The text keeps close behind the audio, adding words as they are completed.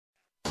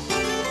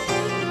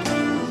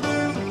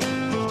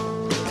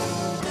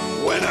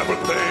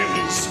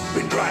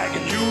been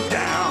dragging you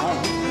down,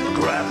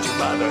 grabbed you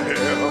by the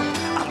hair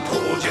and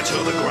pulled you to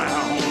the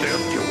ground.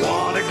 If you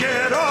want to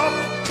get up,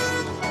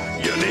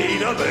 you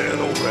need a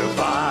little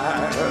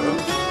revive.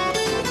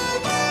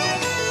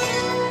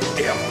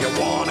 If you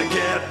want to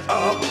get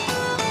up,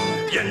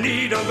 you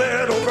need a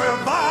little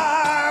revive.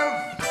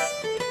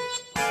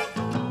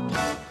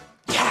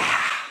 Yeah!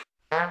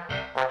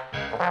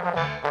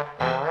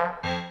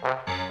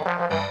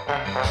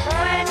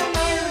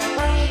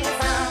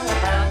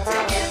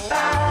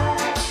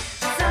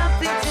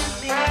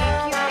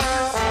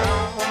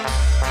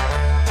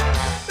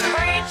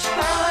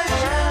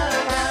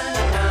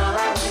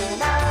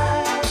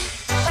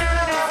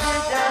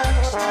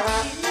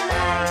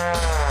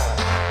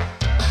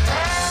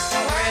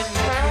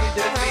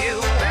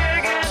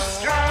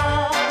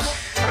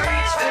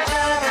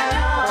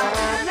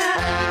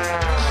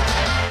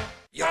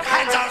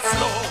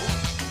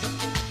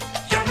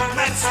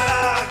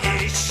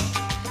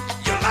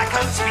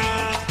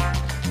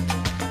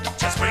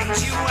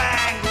 You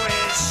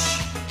anguish,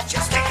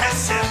 just take a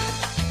sip.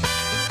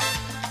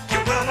 You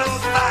will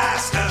move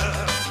faster.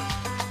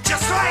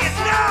 Just try it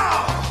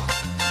now.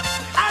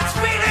 And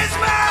speed is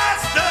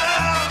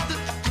mastered.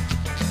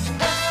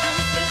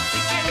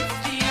 It's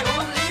the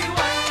only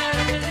one that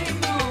really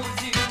moves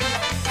you.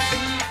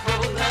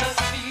 Control the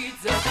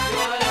speeds of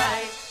your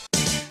life.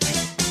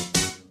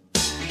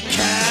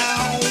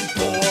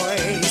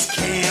 Cowboys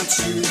can't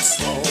shoot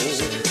slow.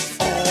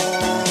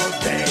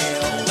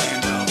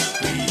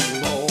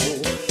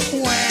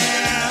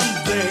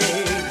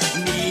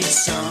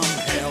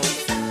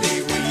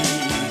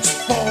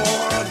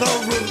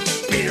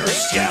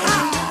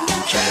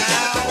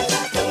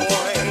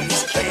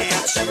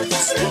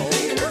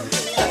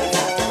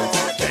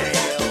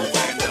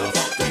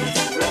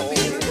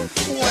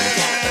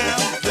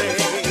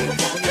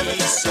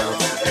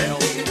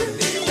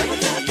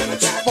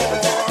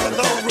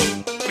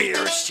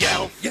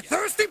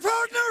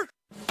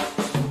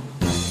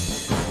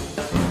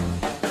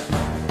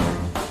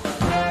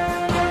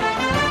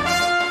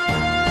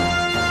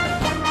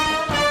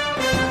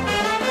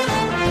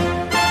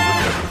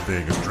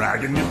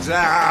 Dragging you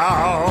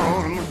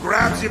down,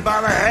 grabs you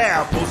by the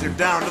hair, pulls you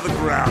down to the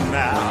ground.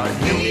 Now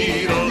you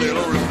need a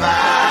little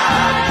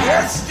revive.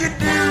 Yes, you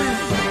do.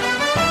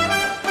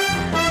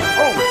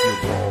 Oh,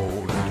 if you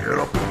roll, get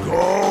up and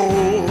go.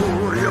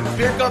 You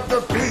pick up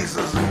the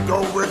pieces and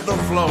go with the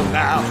flow.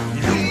 Now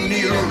you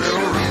need a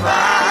little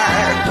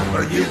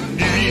revive. You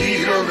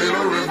need a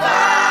little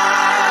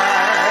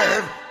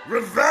revive.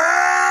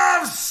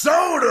 Revive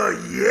soda,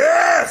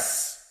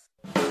 yes.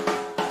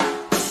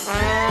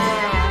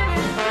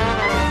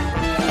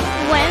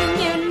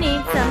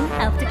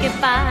 To get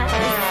by,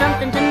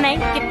 something to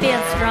make you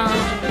feel strong.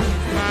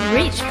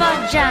 Reach for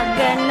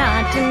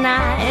juggernaut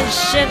tonight,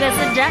 sugar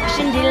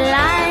seduction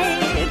delight.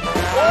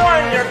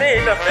 When you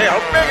need to feel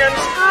big and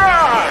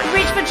strong,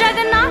 reach for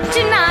juggernaut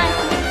tonight.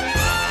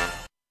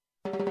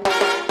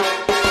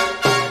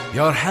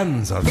 Your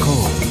hands are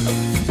cold,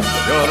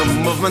 your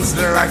movements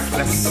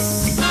lifeless.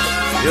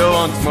 You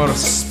want more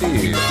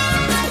speed,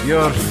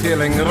 you're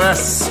feeling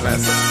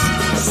restless.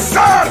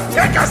 Sir,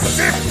 take a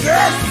sip,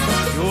 yes!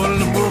 You'll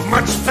move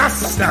much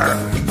faster.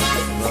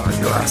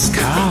 You ask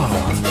how?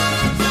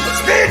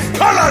 Speed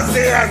colors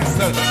the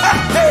answer.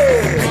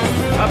 Hey!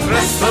 I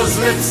press those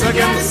lips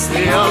against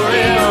the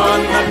only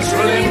one that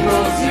truly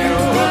moves you.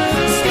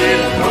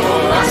 Speed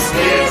color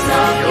speeds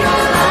of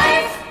your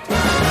life.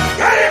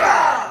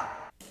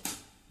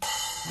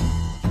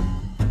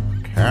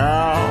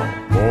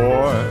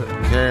 Cowboy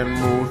can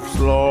move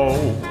slow.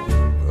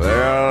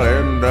 They'll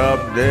end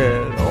up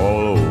dead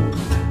all over.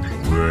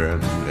 When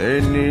they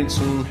need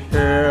some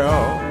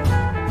help,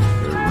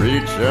 they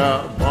reach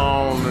up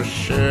on the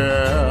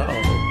shelf.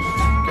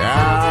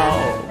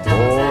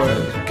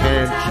 Cowboys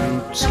can't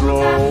shoot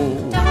slow.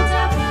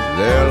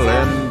 They'll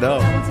end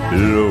up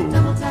low.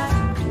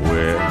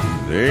 When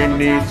they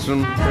need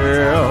some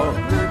help,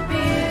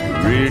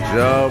 reach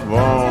up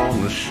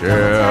on the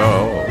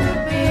shelf.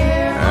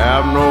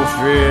 Have no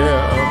fear,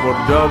 but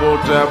double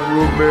tap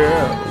root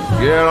beer.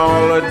 Get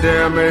all the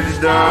damage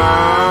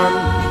done.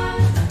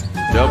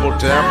 Double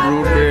tap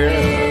root beer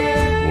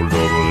will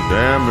double the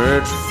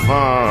damage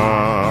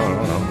fun.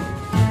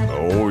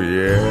 Oh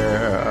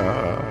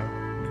yeah,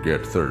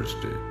 get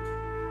thirsty.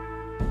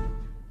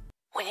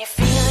 When you're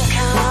feeling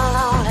kinda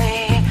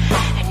lonely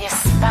and your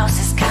spouse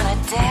is kinda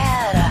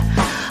dead,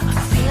 I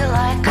feel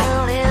like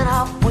curling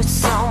up with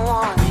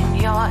someone in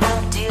your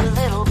empty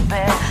little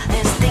bed.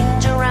 There's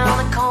danger around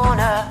the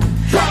corner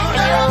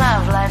and your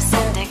love life's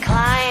in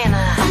decline.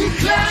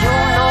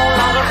 You'll no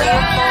longer be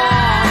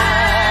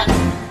born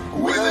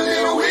with a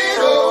little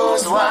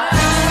widow's wife.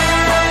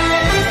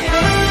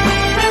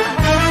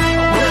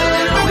 With a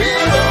little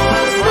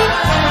widow's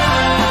wife.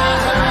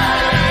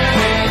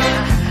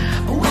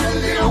 With a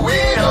little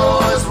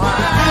widow's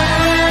wife.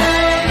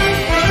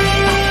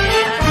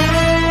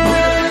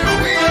 With a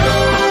little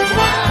widow's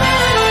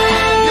wine,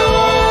 you're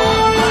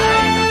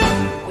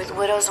mine. With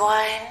widow's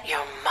wine,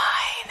 you're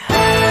mine.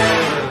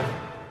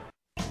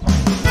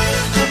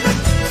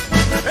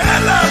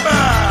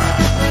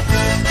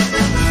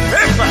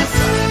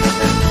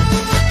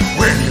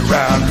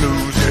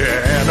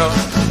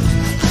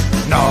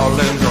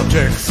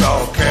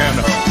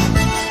 Texarkana.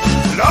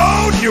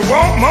 Lord, you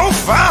want more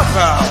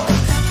firepower.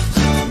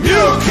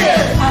 Mule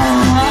Kid.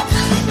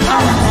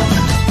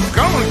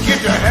 Gonna get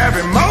to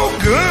having more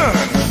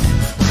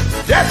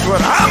guns. That's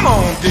what I'm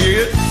on,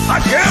 dear. I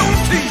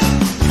guarantee.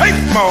 Take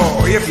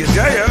more if you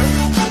dare.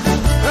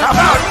 How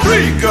about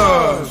 3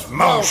 guns,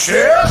 mon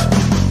cher?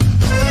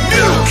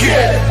 Mule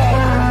Kid.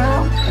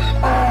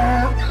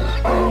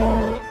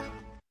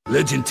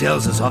 Legend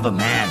tells us of a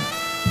man,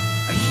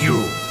 a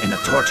hero in a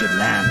tortured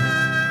land,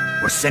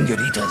 where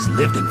senoritas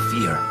lived in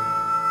fear,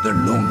 their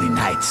lonely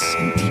nights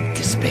in deep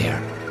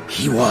despair.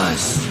 He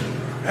was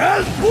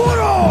El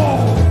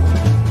Puro!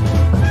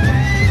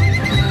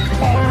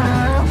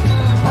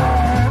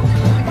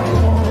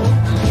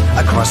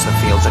 Across the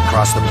fields,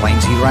 across the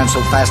plains, he ran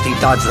so fast he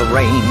dodged the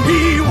rain.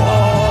 He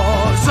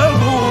was El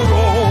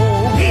Puro!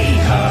 He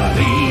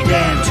hurried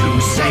in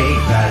to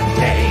save the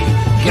day,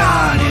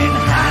 gun in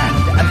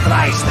hand, and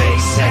thrice they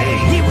say.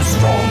 He was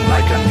strong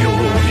like a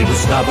mule, he was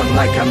stubborn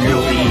like a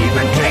mule, he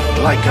even kicked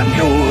like a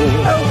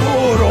mule. El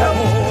Puro!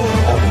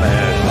 All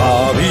men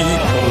are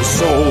equal,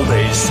 so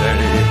they say,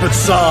 but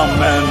some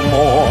men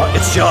more,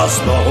 it's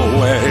just the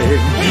way.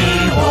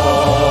 He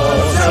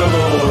was El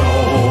Puro!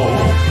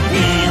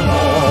 He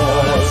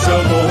was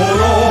El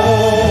Puro!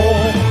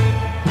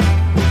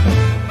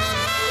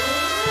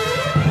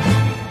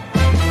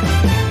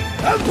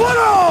 El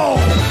Puro!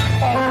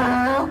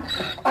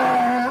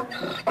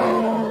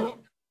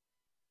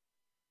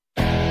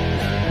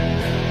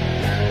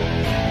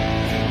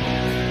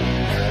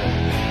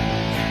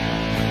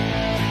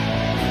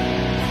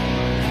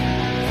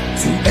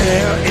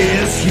 Err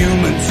is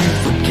human, to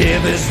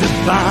forgive is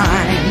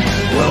divine.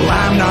 Well,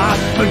 I'm not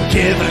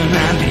forgiven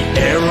and the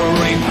error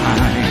ain't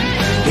mine.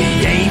 He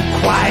ain't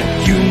quite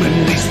human,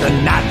 at least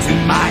not to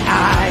my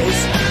eyes.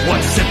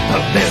 One sip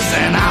of this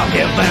and I'll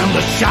give them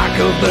the shock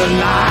of their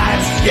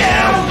lives.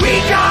 Yeah, we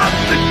got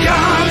the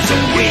guns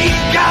and we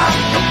got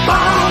the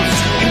bombs.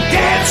 In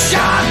dead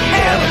shot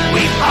heaven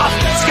we pop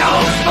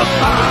skulls for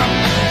fun.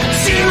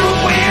 0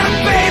 win,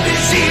 baby,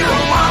 0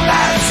 on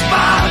that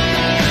spot.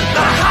 The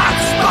hot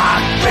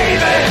spot,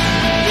 baby,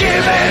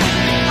 give it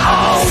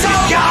all you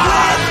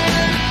got.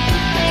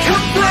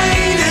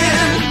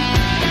 Complaining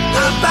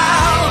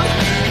about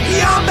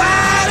your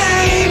bad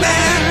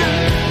aiming.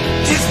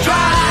 Just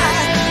try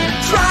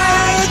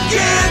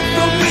again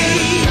for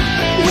me.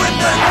 With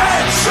the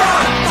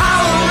headshot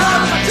power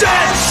of a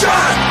dead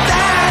shot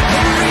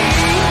daggery.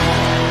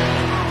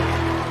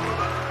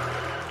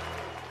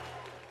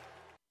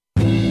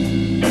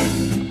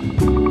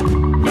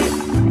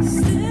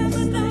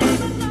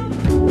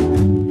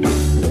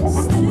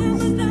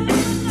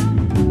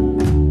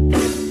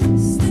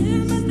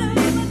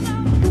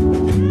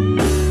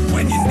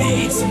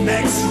 Some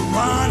extra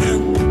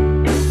running,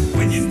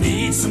 when you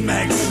need some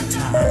extra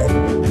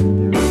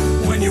time,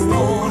 when you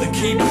wanna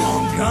keep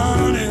on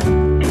gunning,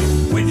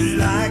 when you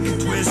like a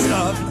twist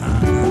of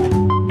line,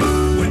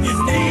 when you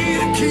need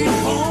to keep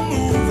on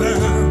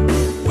moving,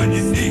 when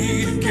you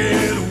need to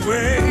get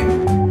away,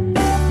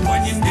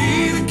 when you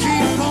need to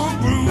keep on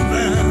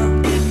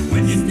grooving,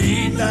 when you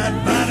need that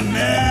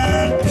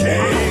vitamin K.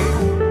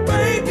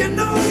 Babe, you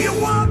know you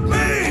want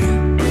me,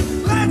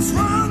 let's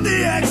run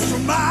the extra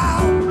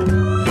mile.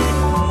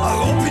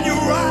 Open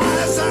your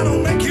eyes, I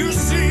don't make you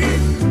see.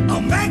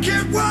 I'll make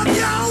it worth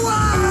your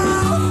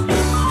while.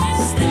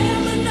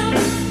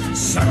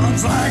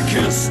 Sounds like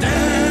a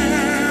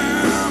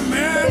stamming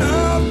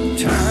up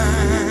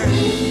time.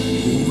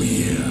 Oh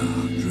yeah,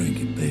 drink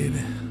it,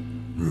 baby,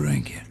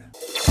 drink it.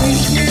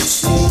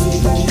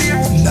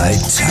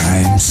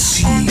 Nighttime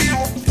scene.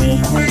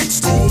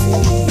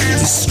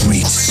 The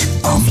streets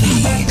are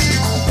mean.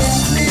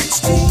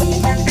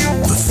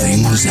 The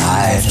things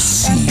I've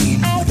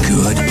seen, the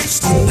good,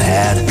 the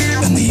bad,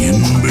 and the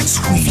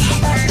in-between.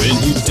 When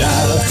you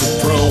die off the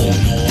throne,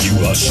 you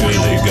are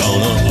surely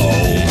gonna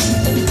own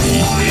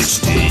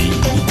PhD.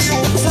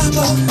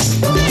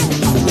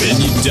 When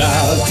you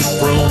die off the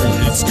throne,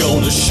 it's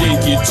gonna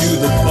shake you to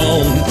the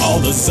bone. All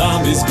the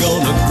zombies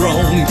gonna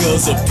groan,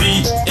 cause of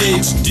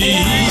PhD.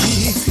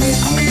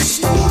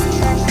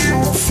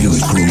 Feel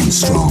it growing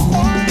strong,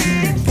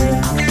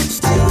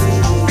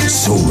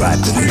 so right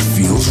that it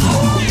feels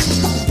wrong,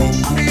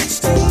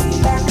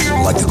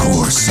 like the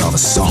chorus of a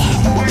song.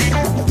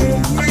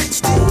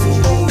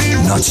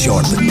 Not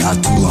short but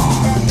not too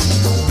long.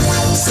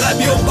 Slap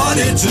your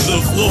body to the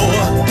floor.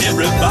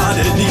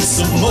 Everybody needs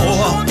some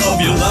more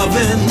of your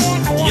loving,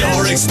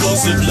 your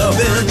explosive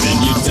loving. When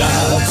you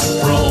die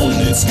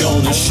prone, it's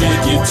gonna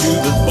shake you to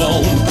the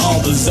bone. All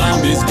the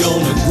zombies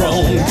gonna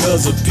groan,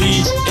 cause of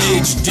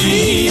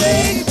PhD.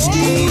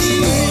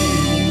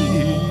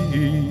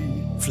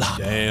 Flop.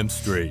 Damn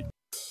straight.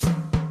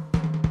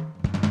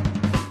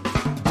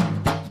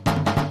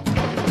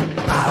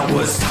 I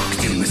was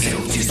talking to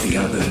myself just the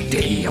other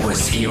day. I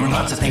was hearing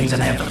lots of things I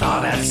never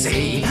thought I'd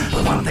say,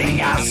 but one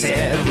thing I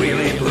said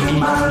really blew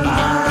my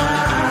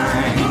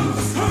mind.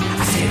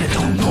 I said I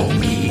don't know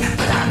me,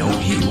 but I know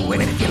you,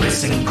 and if you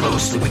listen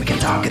closely we can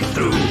talk it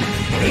through.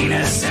 It ain't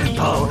as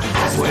simple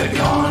as we're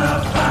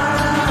gonna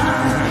find.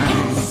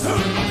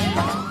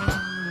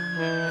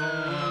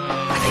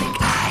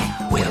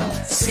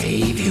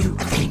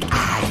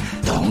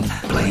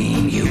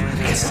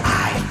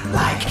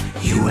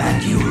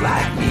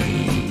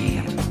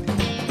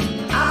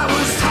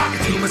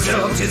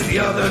 just the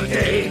other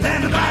day.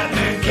 Then the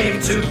Batman came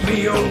and took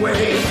me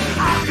away.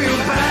 I feel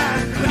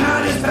bad, but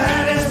not as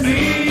bad as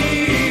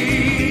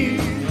me.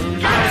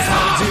 I was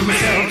talking to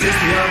myself just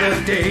the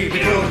other day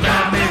before the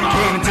Batman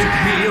came and took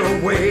me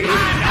away. I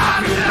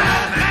feel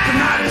bad, but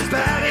not as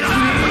bad as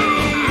me.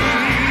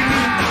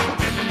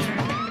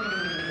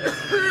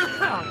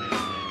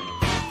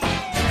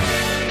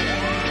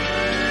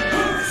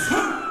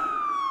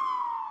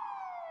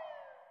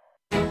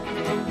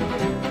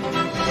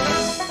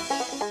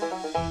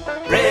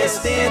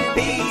 Rest in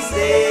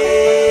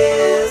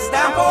pieces,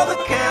 down for the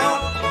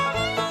count.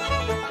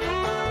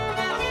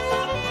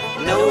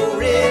 No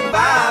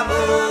revival,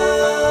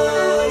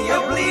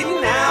 you're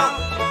bleeding out.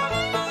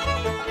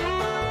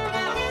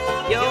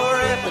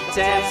 Your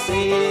epitaph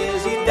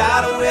says you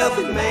died a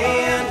wealthy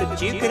man, but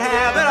you could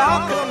have it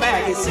all come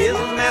back. It's his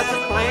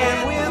master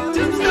plan with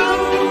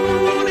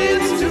tombstone,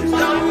 it's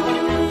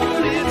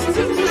tombstone, it's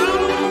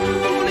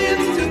tombstone,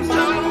 it's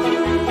tombstone.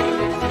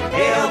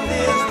 Health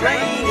is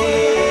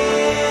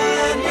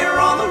draining, you're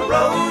on the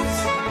roads.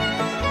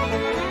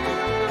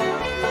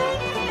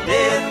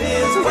 Death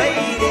is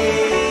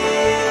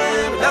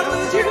waiting, don't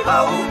lose your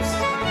hopes.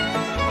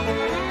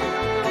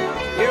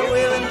 Your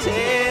will and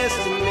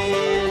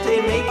testament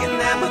ain't making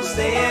that much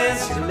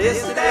sense. You're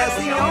listed as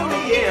the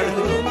only heir to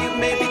whom you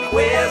may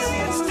bequest.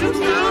 It's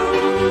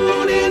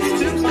tombstone, it's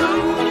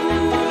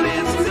tombstone,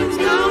 it's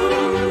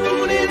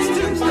tombstone, it's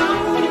tombstone.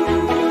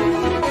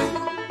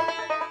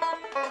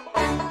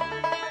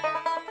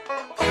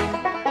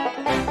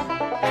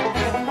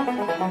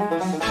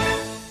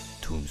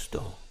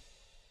 Tombstone.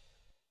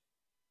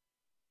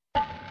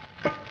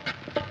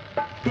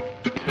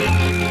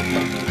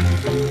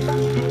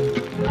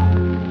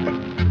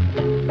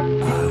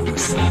 I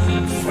was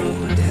looking for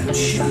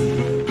redemption.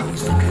 I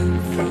was looking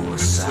for a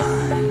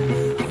sign.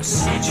 I was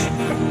searching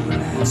for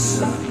an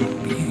answer.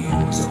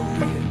 Being was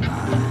already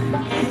mine.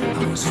 I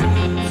was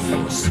looking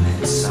for some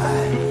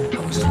insight. I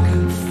was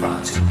looking far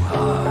too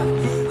hard.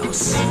 I was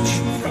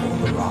searching for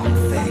the wrong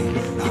thing.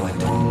 Now I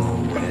don't know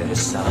where to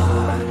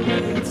start.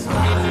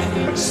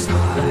 I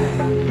spy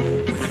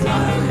with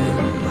my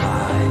little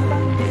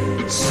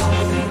lie.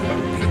 Something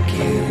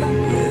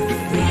beginning with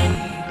me.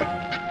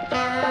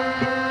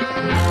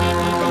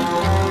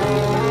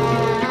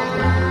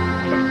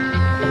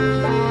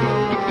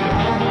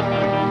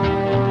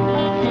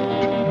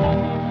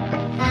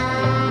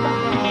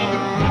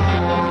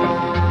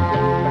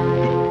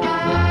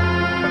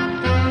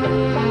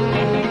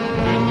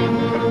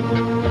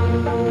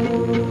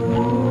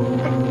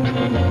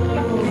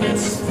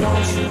 It's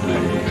not too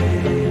late.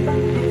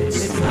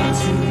 It's not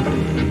too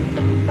late.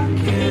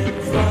 Get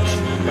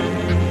fluctuate.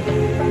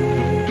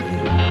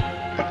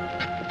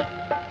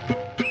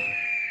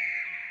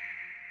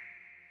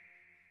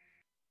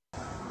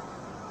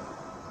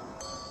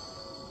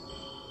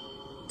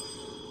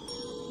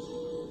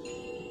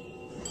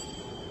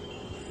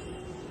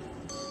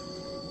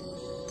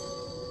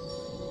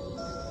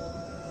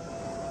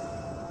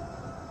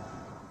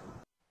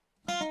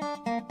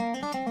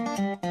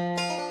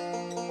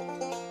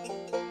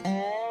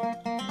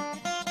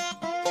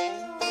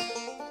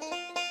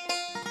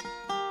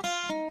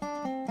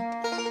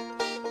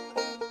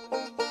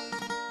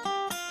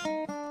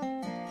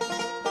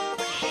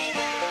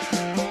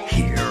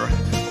 Here,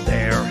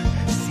 there,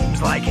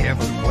 seems like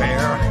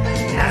everywhere.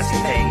 Nasty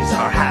things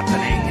are happening,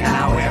 and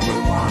now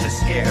everyone is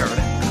scared.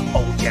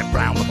 Old Jeff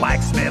Brown, the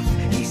blacksmith,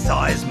 he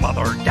saw his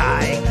mother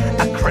die.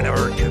 A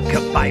critter took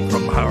a bite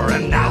from her,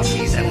 and now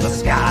she's in the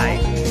sky.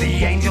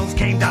 The angels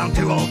came down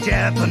to old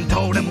Jeff and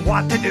told him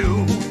what to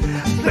do.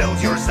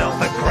 Build yourself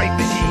a great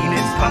machine,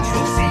 its punch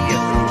will see you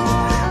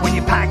through. When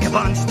you pack a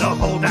bunch, the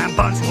whole damn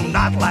bunch will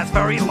not last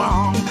very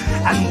long.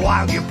 And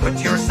while you put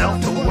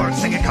yourself to work,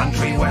 sing a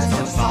country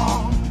western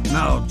song.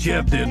 Now,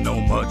 Jeff didn't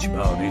know much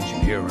about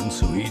engineering,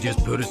 so he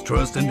just put his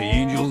trust in the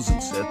angels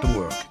and set to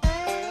work.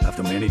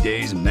 After many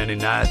days and many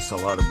nights, a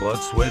lot of blood,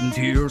 sweat, and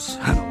tears,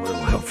 and a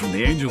little help from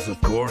the angels, of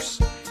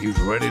course, he was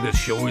ready to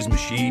show his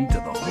machine to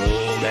the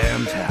whole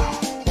damn town.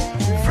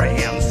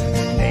 Friends,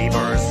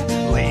 neighbors,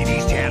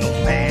 ladies,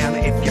 gentlemen,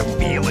 if you're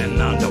feeling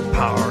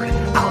underpowered,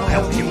 I'll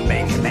help you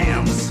make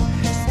amends.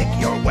 Stick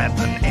your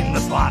weapon in the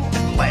slot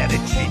and let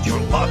it change your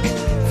luck.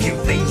 Few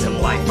things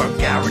in life are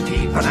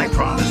guaranteed, but I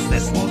promise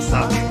this won't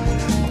suck.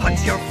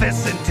 Punch your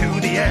fists into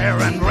the air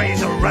and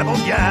raise a rebel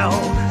yell.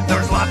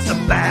 There's lots of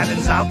bad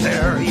uns out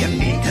there you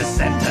need to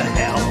send to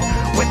hell.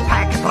 With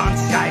Pack-a-Punch,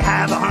 I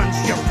have a hunch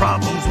your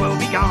problems will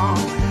be gone.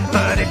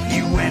 But if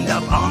you end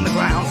up on the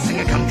ground, sing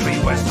a country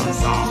western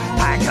song.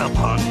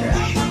 Pack-a-Punch,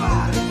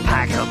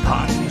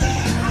 Pack-a-Punch,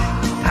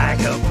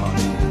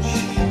 Pack-a-Punch,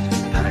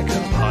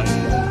 Pack-a-Punch,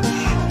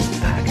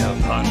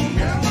 Pack-a-Punch,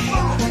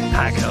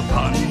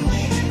 Pack-a-Punch,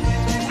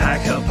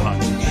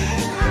 Pack-a-Punch,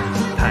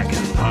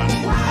 Pack-a-Punch.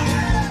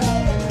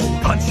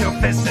 Punch your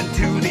fist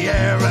into the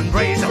air and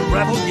raise a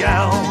rebel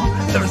yell.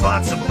 There's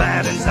lots of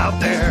bad uns out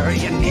there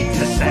you need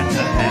to send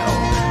to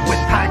hell. With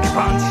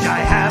Pack-a-Punch, I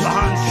have a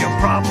hunch your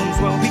problems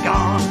will be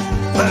gone.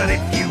 But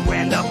if you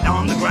end up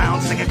on the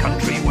ground, sing a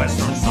country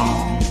western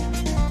song.